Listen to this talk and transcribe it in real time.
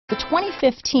The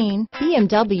 2015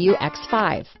 BMW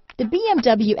X5. The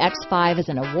BMW X5 is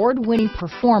an award-winning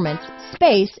performance,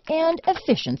 space, and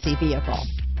efficiency vehicle.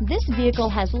 This vehicle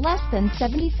has less than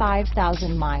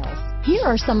 75,000 miles. Here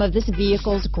are some of this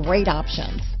vehicle's great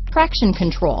options: traction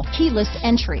control, keyless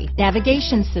entry,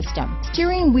 navigation system,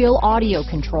 steering wheel audio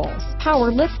controls,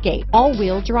 power liftgate,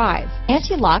 all-wheel drive,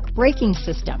 anti-lock braking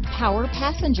system, power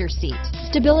passenger seat,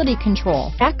 stability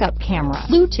control, backup camera,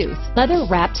 Bluetooth,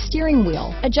 leather-wrapped steering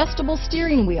wheel, adjustable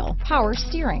steering wheel, power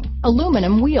steering,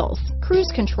 aluminum wheels,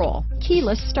 cruise control,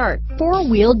 keyless start,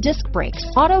 four-wheel disc brakes,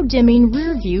 auto-dimming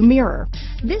rear-view mirror.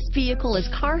 This vehicle is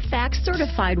CARFAX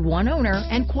certified one owner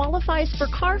and qualifies for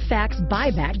CARFAX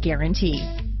buyback guarantee.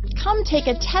 Come take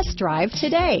a test drive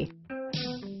today.